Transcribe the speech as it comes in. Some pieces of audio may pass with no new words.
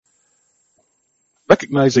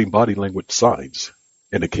Recognizing body language signs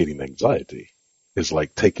indicating anxiety is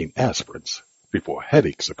like taking aspirins before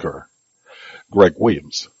headaches occur. Greg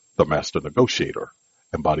Williams, the master negotiator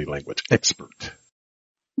and body language expert.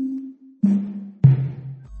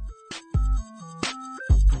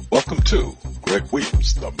 Welcome to Greg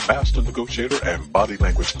Williams, the master negotiator and body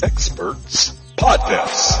language experts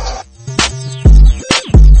podcast.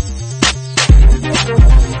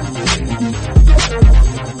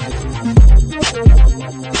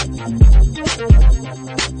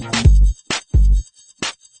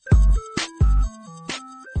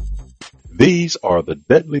 These are the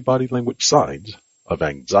deadly body language signs of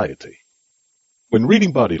anxiety. When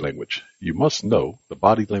reading body language, you must know the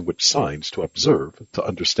body language signs to observe to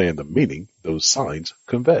understand the meaning those signs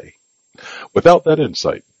convey. Without that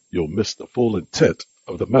insight, you'll miss the full intent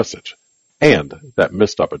of the message, and that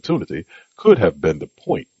missed opportunity could have been the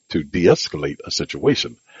point to de-escalate a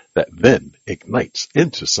situation that then ignites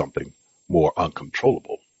into something more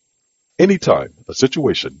uncontrollable. Anytime a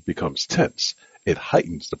situation becomes tense, it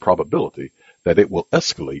heightens the probability that it will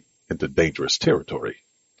escalate into dangerous territory.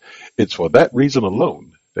 It's for that reason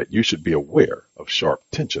alone that you should be aware of sharp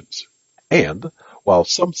tensions. And while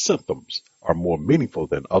some symptoms are more meaningful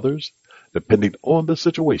than others, depending on the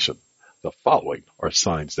situation, the following are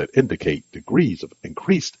signs that indicate degrees of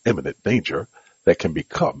increased imminent danger that can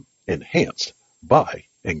become enhanced by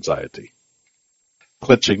anxiety.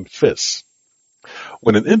 Clenching fists.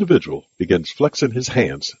 When an individual begins flexing his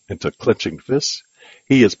hands into clenching fists,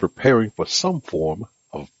 he is preparing for some form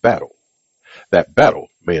of battle. That battle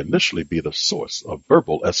may initially be the source of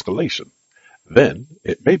verbal escalation. Then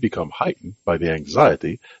it may become heightened by the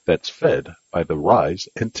anxiety that's fed by the rise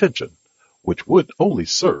in tension, which would only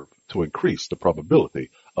serve to increase the probability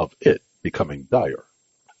of it becoming dire.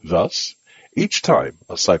 Thus, each time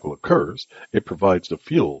a cycle occurs, it provides the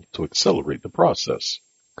fuel to accelerate the process.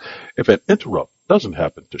 If an interrupt doesn't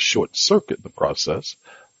happen to short-circuit the process,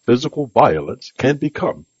 physical violence can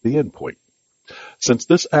become the endpoint. Since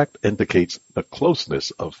this act indicates the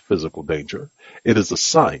closeness of physical danger, it is a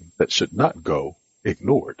sign that should not go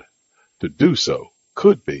ignored. To do so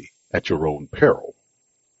could be at your own peril.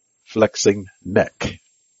 Flexing neck.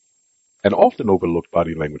 An often overlooked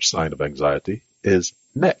body language sign of anxiety is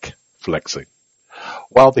neck flexing.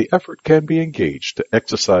 While the effort can be engaged to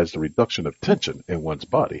exercise the reduction of tension in one's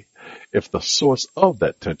body, if the source of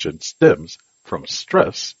that tension stems from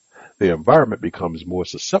stress, the environment becomes more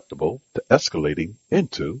susceptible to escalating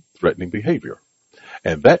into threatening behavior.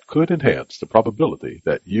 And that could enhance the probability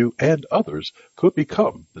that you and others could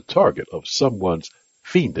become the target of someone's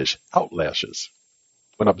fiendish outlashes.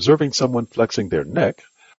 When observing someone flexing their neck,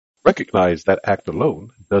 recognize that act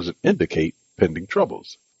alone doesn't indicate pending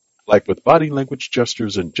troubles. Like with body language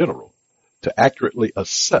gestures in general, to accurately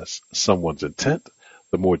assess someone's intent,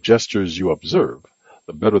 the more gestures you observe,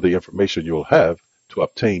 the better the information you'll have to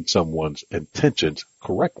obtain someone's intentions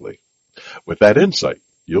correctly. With that insight,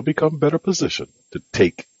 you'll become better positioned to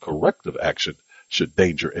take corrective action should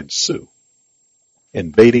danger ensue.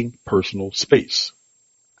 Invading personal space.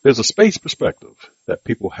 There's a space perspective that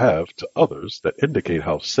people have to others that indicate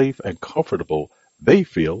how safe and comfortable they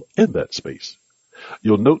feel in that space.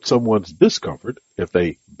 You'll note someone's discomfort if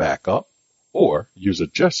they back up or use a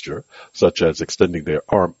gesture, such as extending their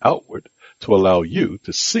arm outward, to allow you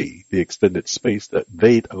to see the extended space that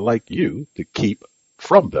they'd like you to keep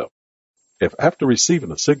from them. If after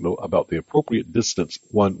receiving a signal about the appropriate distance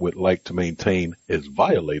one would like to maintain is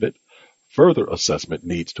violated, further assessment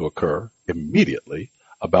needs to occur immediately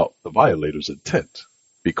about the violator's intent.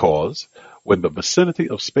 Because when the vicinity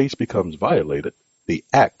of space becomes violated, the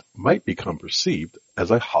act might become perceived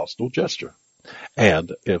as a hostile gesture.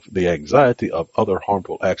 And if the anxiety of other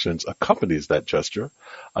harmful actions accompanies that gesture,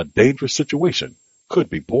 a dangerous situation could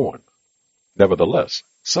be born. Nevertheless,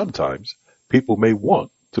 sometimes people may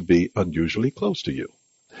want to be unusually close to you.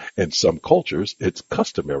 In some cultures, it's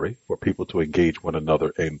customary for people to engage one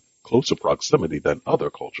another in closer proximity than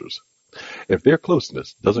other cultures. If their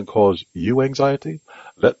closeness doesn't cause you anxiety,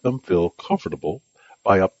 let them feel comfortable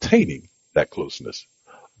by obtaining that closeness.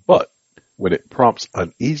 But when it prompts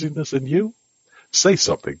uneasiness in you, say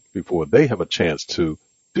something before they have a chance to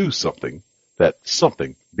do something, that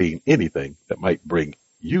something being anything that might bring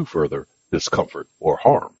you further discomfort or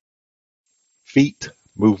harm. Feet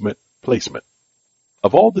movement placement.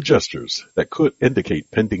 Of all the gestures that could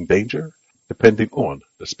indicate pending danger, depending on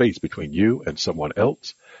the space between you and someone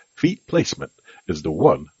else, feet placement is the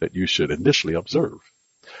one that you should initially observe,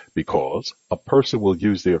 because a person will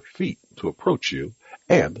use their feet to approach you,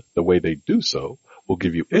 and the way they do so will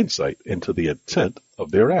give you insight into the intent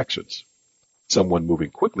of their actions. Someone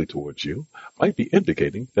moving quickly towards you might be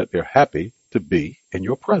indicating that they're happy to be in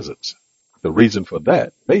your presence. The reason for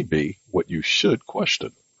that may be what you should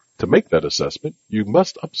question. To make that assessment, you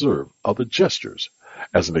must observe other gestures.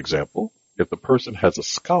 As an example, if the person has a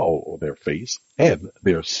scowl on their face and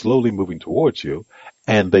they're slowly moving towards you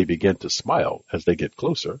and they begin to smile as they get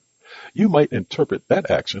closer, you might interpret that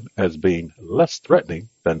action as being less threatening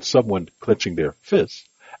than someone clenching their fists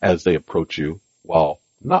as they approach you while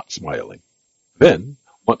not smiling. Then,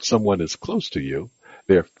 once someone is close to you,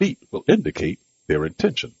 their feet will indicate their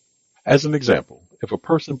intention. As an example, if a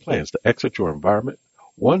person plans to exit your environment,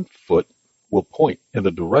 one foot will point in the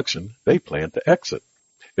direction they plan to exit.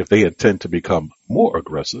 If they intend to become more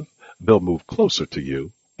aggressive, they'll move closer to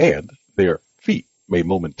you, and their feet may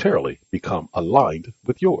momentarily become aligned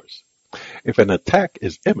with yours. If an attack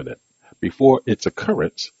is imminent, before its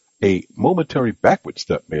occurrence, a momentary backward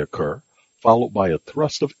step may occur, followed by a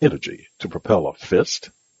thrust of energy to propel a fist,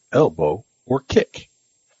 elbow, or kick.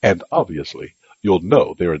 And obviously, you'll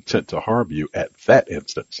know their intent to harm you at that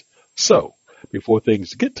instance. So, before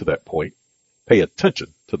things get to that point, pay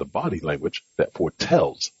attention to the body language that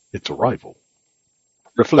foretells its arrival.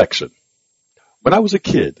 Reflection. When I was a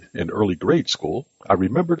kid in early grade school, I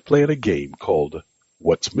remembered playing a game called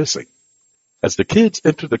What's Missing. As the kids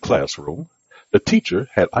entered the classroom, the teacher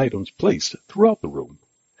had items placed throughout the room.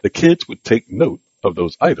 The kids would take note of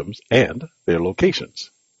those items and their locations.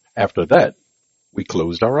 After that, we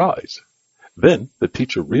closed our eyes. Then the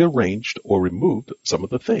teacher rearranged or removed some of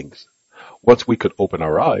the things. Once we could open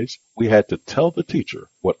our eyes, we had to tell the teacher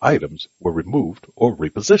what items were removed or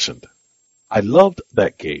repositioned. I loved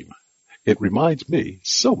that game. It reminds me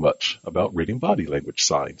so much about reading body language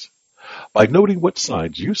signs. By noting what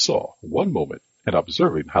signs you saw one moment and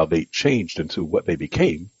observing how they changed into what they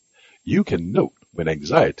became, you can note when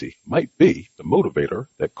anxiety might be the motivator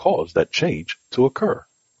that caused that change to occur.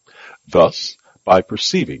 Thus, by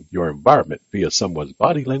perceiving your environment via someone's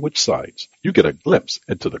body language signs, you get a glimpse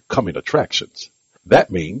into the coming attractions.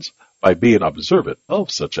 That means, by being observant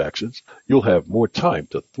of such actions, you'll have more time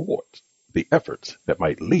to thwart the efforts that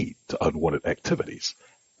might lead to unwanted activities.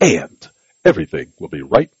 And everything will be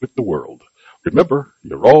right with the world. Remember,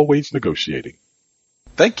 you're always negotiating.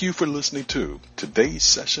 Thank you for listening to today's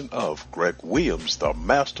session of Greg Williams, the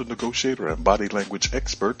Master Negotiator and Body Language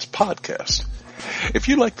Experts podcast. If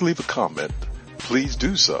you'd like to leave a comment, please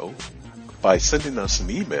do so by sending us an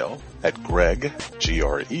email at Greg,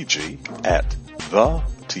 G-R-E-G, at the,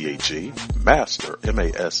 T-H-E, Master,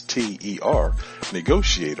 M-A-S-T-E-R,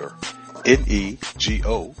 Negotiator,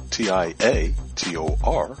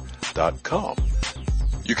 N-E-G-O-T-I-A-T-O-R.com.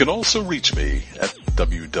 You can also reach me at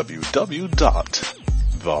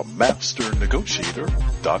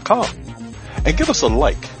www.themasternegotiator.com and give us a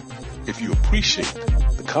like if you appreciate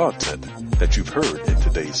the content that you've heard in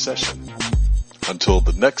today's session. Until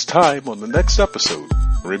the next time on the next episode,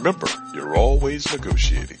 remember, you're always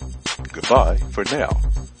negotiating. Goodbye for now.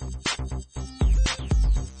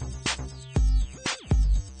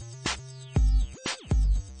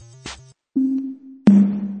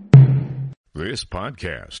 This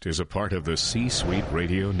podcast is a part of the C-Suite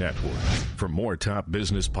Radio Network. For more top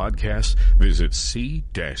business podcasts, visit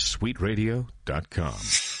c-suiteradio.com.